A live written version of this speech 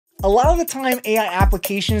A lot of the time, AI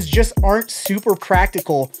applications just aren't super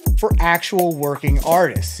practical for actual working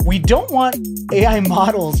artists. We don't want AI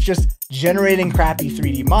models just generating crappy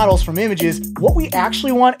 3D models from images. What we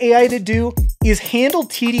actually want AI to do is handle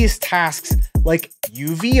tedious tasks like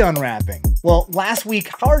UV unwrapping. Well, last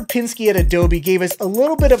week, Howard Pinsky at Adobe gave us a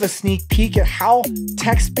little bit of a sneak peek at how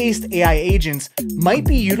text-based AI agents might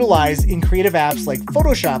be utilized in creative apps like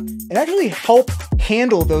Photoshop and actually help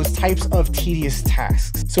handle those types of tedious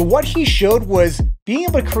tasks. So what he showed was being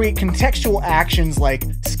able to create contextual actions like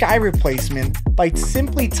sky replacement by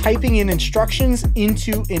simply typing in instructions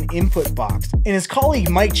into an input box. And his colleague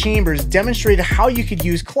Mike Chambers demonstrated how you could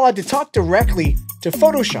use Claude to talk directly to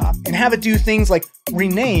Photoshop and have it do things like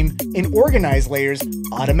rename and organize layers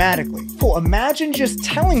automatically. Cool, imagine just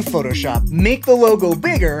telling Photoshop, make the logo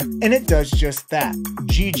bigger, and it does just that.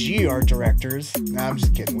 GG, art directors. Nah, I'm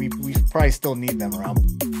just kidding. We probably still need them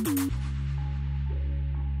around.